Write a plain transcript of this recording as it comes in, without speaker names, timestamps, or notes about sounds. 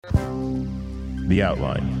The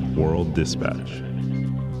Outline World Dispatch.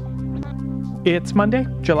 It's Monday,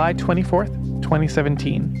 July 24th,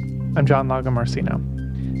 2017. I'm John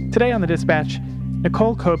Lagomarsino. Today on The Dispatch,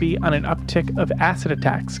 Nicole Kobie on an uptick of acid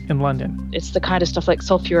attacks in London. It's the kind of stuff like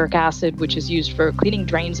sulfuric acid, which is used for cleaning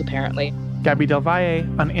drains, apparently. Gaby del Valle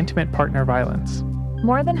on intimate partner violence.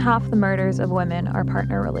 More than half the murders of women are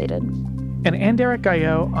partner-related. And Ann-Derrick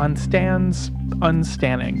Gaillot on Stan's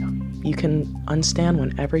unstanning. You can unstan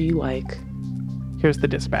whenever you like. Here's The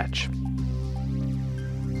Dispatch.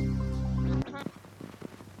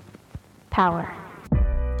 Power.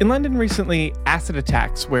 In London recently, acid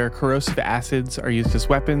attacks where corrosive acids are used as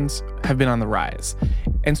weapons have been on the rise.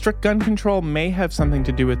 And strict gun control may have something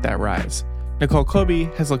to do with that rise. Nicole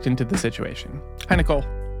Kobie has looked into the situation. Hi, Nicole.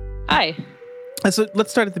 Hi. So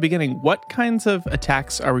let's start at the beginning. What kinds of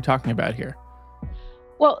attacks are we talking about here?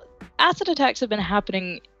 Well, acid attacks have been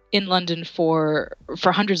happening in London for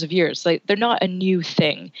hundreds of years. Like, they're not a new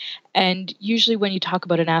thing. And usually when you talk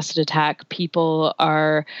about an acid attack,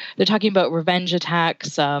 they're talking about revenge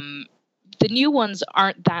attacks. The new ones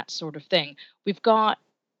aren't that sort of thing. We've got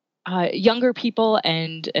younger people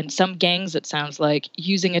and some gangs, it sounds like,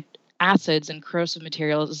 using acids and corrosive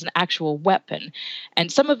materials as an actual weapon.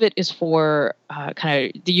 And some of it is for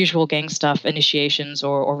kind of the usual gang stuff, initiations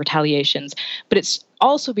or retaliations, but it's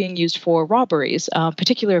also being used for robberies,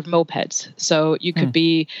 particularly of mopeds. So you could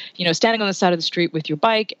be, standing on the side of the street with your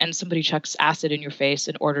bike and somebody chucks acid in your face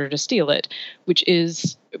in order to steal it, which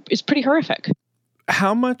is pretty horrific.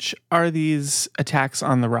 How much are these attacks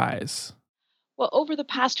on the rise? Well, over the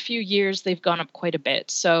past few years, they've gone up quite a bit.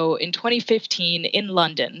 So in 2015, in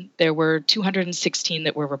London, there were 216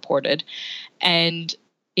 that were reported. And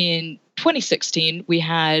in 2016, we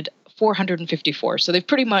had 454. So they've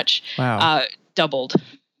pretty much doubled,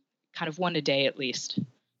 kind of one a day at least.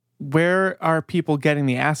 Where are people getting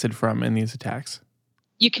the acid from in these attacks?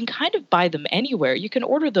 You can kind of buy them anywhere. You can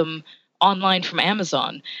order them online from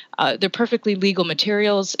Amazon. They're perfectly legal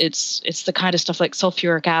materials. It's the kind of stuff like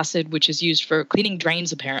sulfuric acid, which is used for cleaning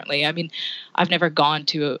drains, apparently. I mean, I've never gone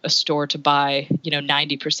to a store to buy,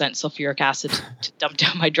 90% sulfuric acid to dump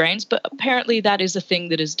down my drains, but apparently that is a thing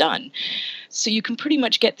that is done. So you can pretty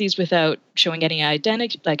much get these without showing any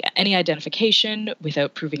identification,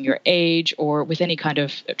 without proving your age, or with any kind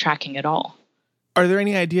of tracking at all. Are there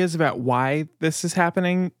any ideas about why this is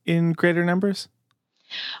happening in greater numbers?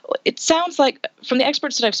 It sounds like, from the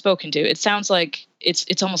experts that I've spoken to, it sounds like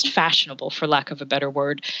it's almost fashionable, for lack of a better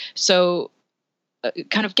word. So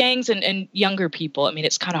kind of gangs and younger people, I mean,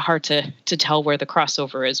 it's kind of hard to tell where the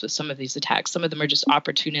crossover is with some of these attacks. Some of them are just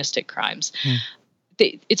opportunistic crimes.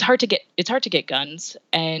 It's hard to get guns,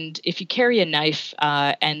 and if you carry a knife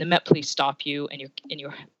and the Met Police stop you and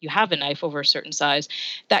you have a knife over a certain size,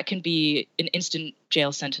 that can be an instant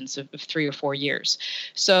jail sentence of 3 or 4 years.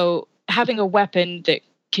 So having a weapon that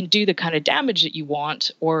can do the kind of damage that you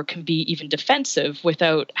want, or can be even defensive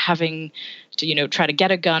without having to, try to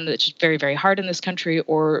get a gun, that's just very, very hard in this country,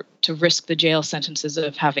 or to risk the jail sentences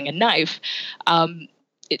of having a knife.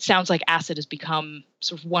 It sounds like acid has become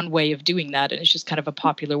sort of one way of doing that, and it's just kind of a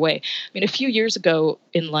popular way. I mean, a few years ago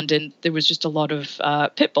in London, there was just a lot of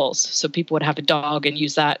pit bulls. So people would have a dog and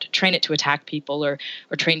use that, train it to attack people, or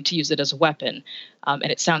train to use it as a weapon.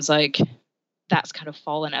 And it sounds like that's kind of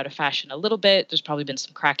fallen out of fashion a little bit. There's probably been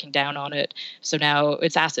some cracking down on it. So now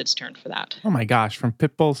it's acid's turn for that. Oh my gosh, from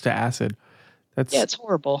pit bulls to acid. Yeah, it's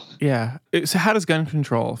horrible. Yeah. So how does gun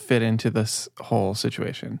control fit into this whole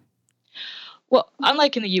situation? Well,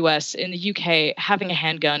 unlike in the US, in the UK, having a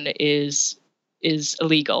handgun is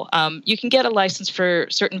illegal. You can get a license for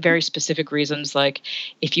certain very specific reasons, like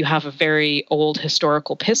if you have a very old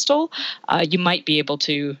historical pistol, you might be able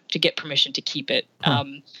to get permission to keep it.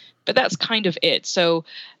 But that's kind of it. So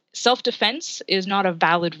self-defense is not a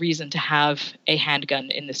valid reason to have a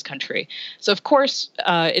handgun in this country. So, of course,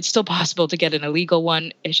 it's still possible to get an illegal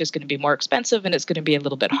one. It's just going to be more expensive, and it's going to be a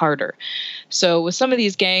little bit harder. So with some of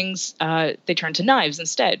these gangs, they turn to knives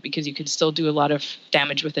instead, because you can still do a lot of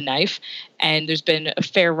damage with a knife. And there's been a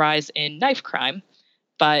fair rise in knife crime.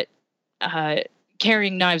 But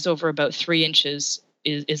carrying knives over about 3 inches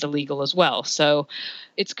is illegal as well. So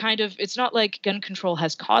it's not like gun control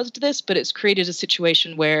has caused this, but it's created a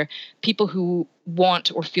situation where people who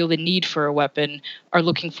want or feel the need for a weapon are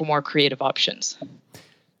looking for more creative options.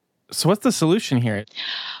 So what's the solution here?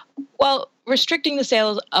 Well, restricting the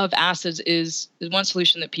sales of acids is one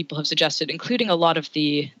solution that people have suggested, including a lot of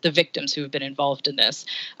the victims who have been involved in this,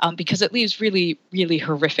 because it leaves really, really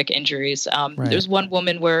horrific injuries. Right. There's one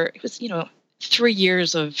woman where it was, 3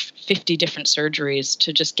 years of 50 different surgeries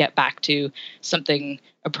to just get back to something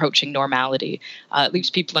approaching normality. It leaves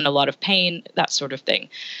people in a lot of pain, that sort of thing.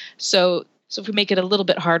 So if we make it a little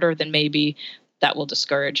bit harder, then maybe that will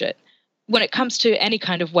discourage it. When it comes to any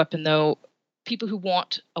kind of weapon, though, people who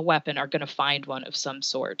want a weapon are going to find one of some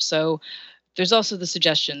sort. So there's also the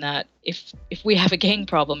suggestion that if we have a gang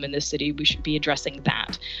problem in this city, we should be addressing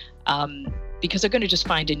that, because they're going to just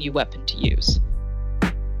find a new weapon to use.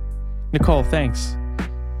 Nicole, thanks.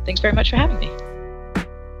 Thanks very much for having me.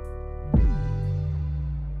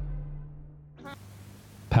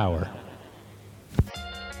 Power.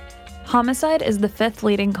 Homicide is the 5th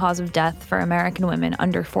leading cause of death for American women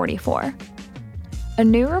under 44. A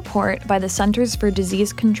new report by the Centers for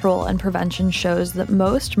Disease Control and Prevention shows that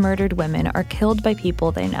most murdered women are killed by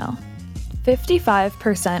people they know.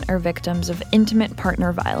 55% are victims of intimate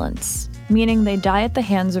partner violence, meaning they die at the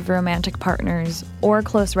hands of romantic partners or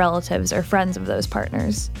close relatives or friends of those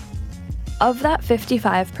partners. Of that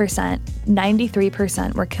 55%,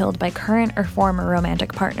 93% were killed by current or former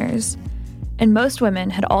romantic partners. And most women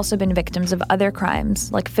had also been victims of other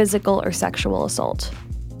crimes, like physical or sexual assault.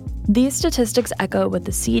 These statistics echo what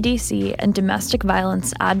the CDC and domestic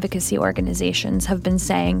violence advocacy organizations have been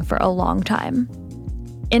saying for a long time.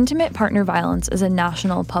 Intimate partner violence is a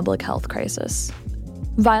national public health crisis.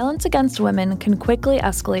 Violence against women can quickly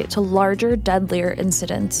escalate to larger, deadlier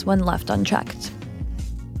incidents when left unchecked.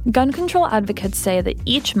 Gun control advocates say that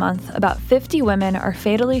each month, about 50 women are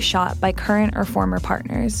fatally shot by current or former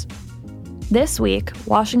partners. This week,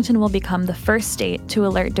 Washington will become the first state to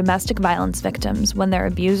alert domestic violence victims when their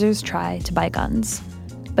abusers try to buy guns.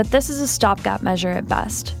 But this is a stopgap measure at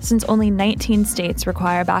best, since only 19 states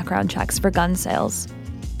require background checks for gun sales.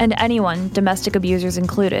 And anyone, domestic abusers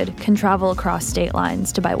included, can travel across state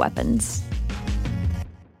lines to buy weapons.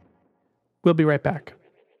 We'll be right back.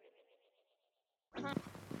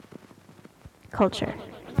 Culture.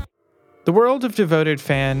 The world of devoted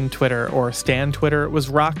fan Twitter, or Stan Twitter, was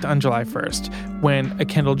rocked on July 1st when a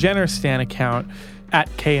Kendall Jenner Stan account,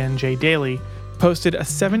 @KNJDaily, posted a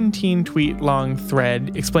 17-tweet-long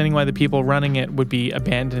thread explaining why the people running it would be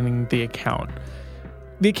abandoning the account.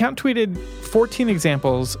 The account tweeted 14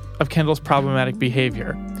 examples of Kendall's problematic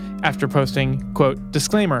behavior after posting, quote,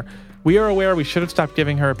 "Disclaimer, we are aware we should have stopped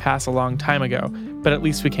giving her a pass a long time ago, but at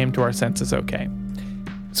least we came to our senses okay."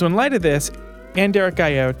 So in light of this, Ann-Derrick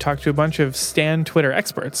Gaillot talked to a bunch of Stan Twitter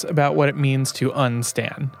experts about what it means to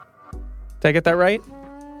unstan. Did I get that right?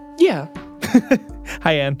 Yeah.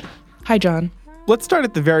 Hi, Ann. Hi, John. Let's start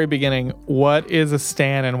at the very beginning. What is a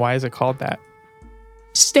stan and why is it called that?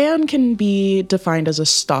 Stan can be defined as a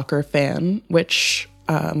stalker fan, which,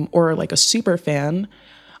 or like a super fan,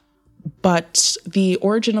 but the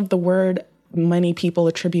origin of the word, many people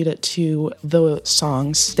attribute it to the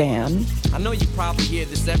song Stan. I know you probably hear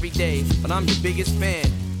this every day, but I'm your biggest fan.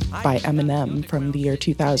 By Eminem from the year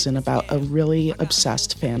 2000 about a really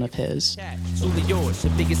obsessed fan of his. Truly yours,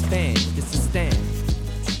 your biggest fan. This is Stan.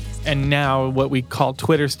 And now what we call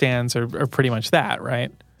Twitter stans are pretty much that,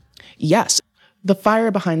 right? Yes. The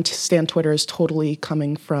fire behind Stan Twitter is totally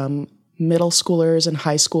coming from middle schoolers and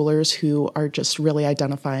high schoolers who are just really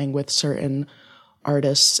identifying with certain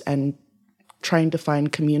artists and trying to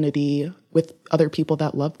find community with other people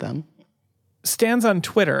that love them. Stans on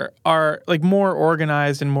Twitter are like more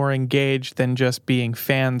organized and more engaged than just being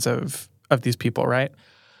fans of these people, right?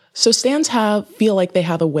 So stans feel like they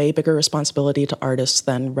have a way bigger responsibility to artists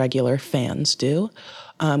than regular fans do.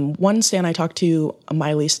 One stan I talked to, a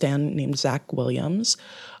Miley stan named Zach Williams,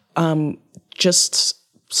 just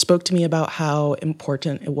spoke to me about how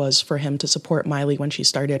important it was for him to support Miley when she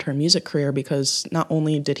started her music career, because not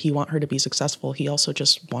only did he want her to be successful, he also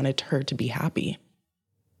just wanted her to be happy.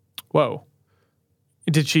 Whoa.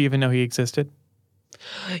 Did she even know he existed?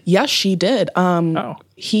 Yes, she did. Oh.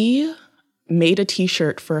 He made a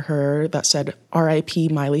t-shirt for her that said R.I.P.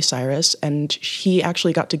 Miley Cyrus, and he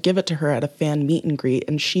actually got to give it to her at a fan meet and greet,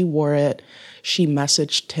 and she wore it. She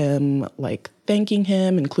messaged him, like, thanking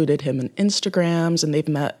him, included him in Instagrams, and they've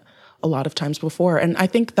met a lot of times before. And I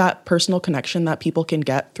think that personal connection that people can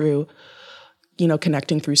get through,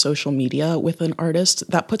 connecting through social media with an artist,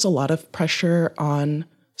 that puts a lot of pressure on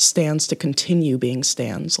stans to continue being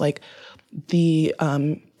stans. Like, the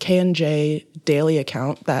K&J Daily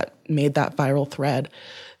account that made that viral thread,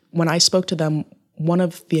 when I spoke to them, one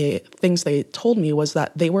of the things they told me was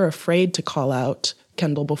that they were afraid to call out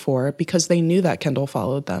Kendall before because they knew that Kendall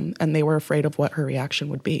followed them and they were afraid of what her reaction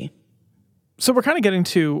would be. So we're kind of getting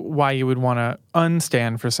to why you would want to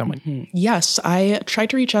unstan for someone. Mm-hmm. Yes, I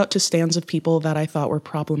tried to reach out to stans of people that I thought were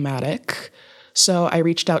problematic. So I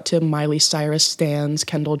reached out to Miley Cyrus stans,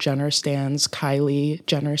 Kendall Jenner stans, Kylie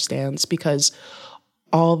Jenner stans, because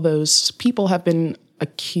all those people have been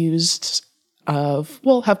accused of,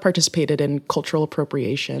 have participated in cultural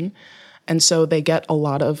appropriation. And so they get a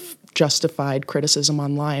lot of justified criticism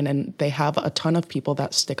online, and they have a ton of people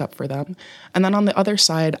that stick up for them. And then on the other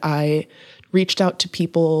side, I reached out to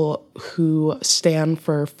people who stand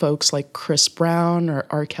for folks like Chris Brown or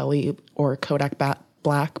R. Kelly or Kodak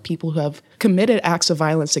Black, people who have committed acts of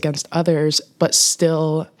violence against others, but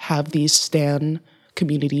still have these stan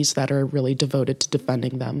communities that are really devoted to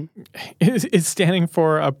defending them. Is standing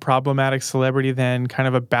for a problematic celebrity then kind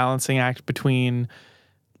of a balancing act between,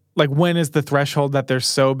 like, when is the threshold that they're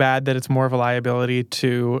so bad that it's more of a liability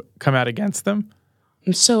to come out against them?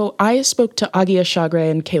 So I spoke to Agia Chagre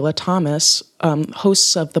and Kayla Thomas,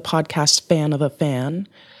 hosts of the podcast Fan of a Fan.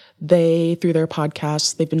 They, through their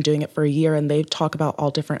podcast, they've been doing it for a year, and they talk about all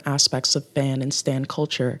different aspects of fan and stan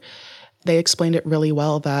culture. They explained it really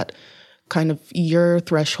well, that kind of your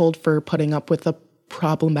threshold for putting up with a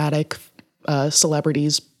problematic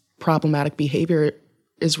celebrity's problematic behavior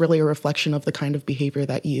is really a reflection of the kind of behavior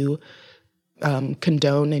that you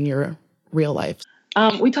condone in your real life.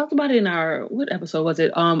 We talked about it in our, what episode was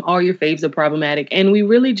it? All Your Faves Are Problematic. And we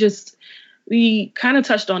really we kind of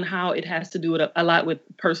touched on how it has to do with a lot with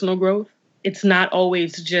personal growth. It's not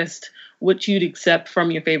always just what you'd accept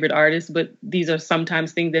from your favorite artist, but these are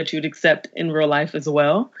sometimes things that you'd accept in real life as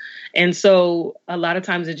well. And so a lot of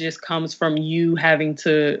times it just comes from you having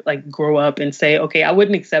to like grow up and say, okay, I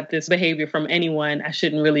wouldn't accept this behavior from anyone. I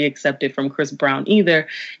shouldn't really accept it from Chris Brown either.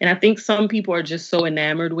 And I think some people are just so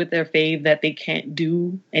enamored with their fave that they can't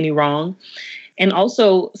do any wrong. And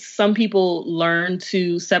also, some people learn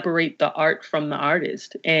to separate the art from the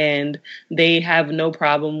artist, and they have no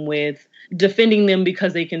problem with defending them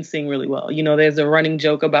because they can sing really well. You know, there's a running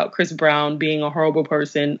joke about Chris Brown being a horrible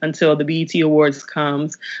person until the BET Awards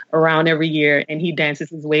comes around every year and he dances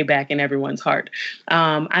his way back in everyone's heart.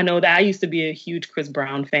 I know that I used to be a huge Chris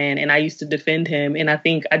Brown fan, and I used to defend him. And I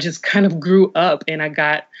think I just kind of grew up, and I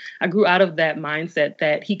grew out of that mindset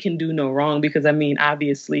that he can do no wrong, because I mean,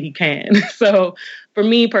 obviously he can. So for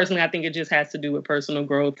me personally, I think it just has to do with personal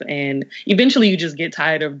growth. And eventually you just get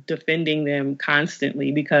tired of defending them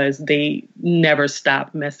constantly because they never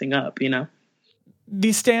stop messing up, you know?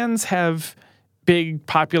 These stans have big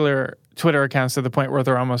popular Twitter accounts to the point where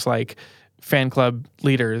they're almost like fan club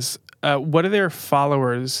leaders. What are their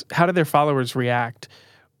followers? How do their followers react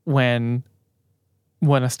when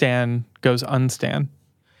a stan goes unstan?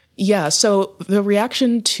 Yeah, so the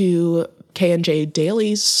reaction to K&J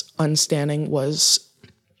Daily's unstanning was,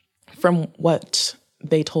 from what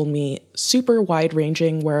they told me, super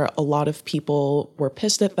wide-ranging, where a lot of people were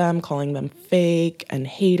pissed at them, calling them fake and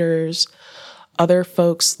haters. Other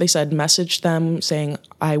folks, they said, messaged them saying,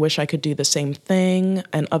 I wish I could do the same thing.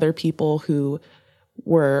 And other people who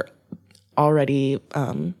were already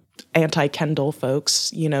anti-Kendall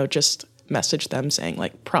folks, you know, just messaged them saying,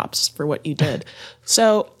 like, props for what you did.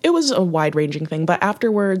 So it was a wide-ranging thing. But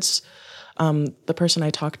afterwards, the person I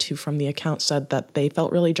talked to from the account said that they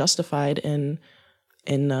felt really justified in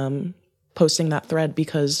posting that thread,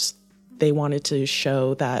 because they wanted to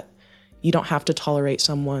show that you don't have to tolerate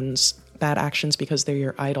someone's bad actions because they're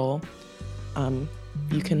your idol.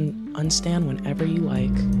 You can unstan whenever you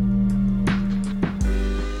like.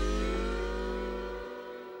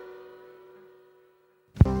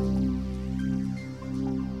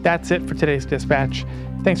 That's it for today's Dispatch.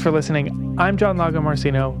 Thanks for listening. I'm John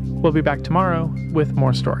Lagomarsino. We'll be back tomorrow with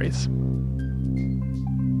more stories.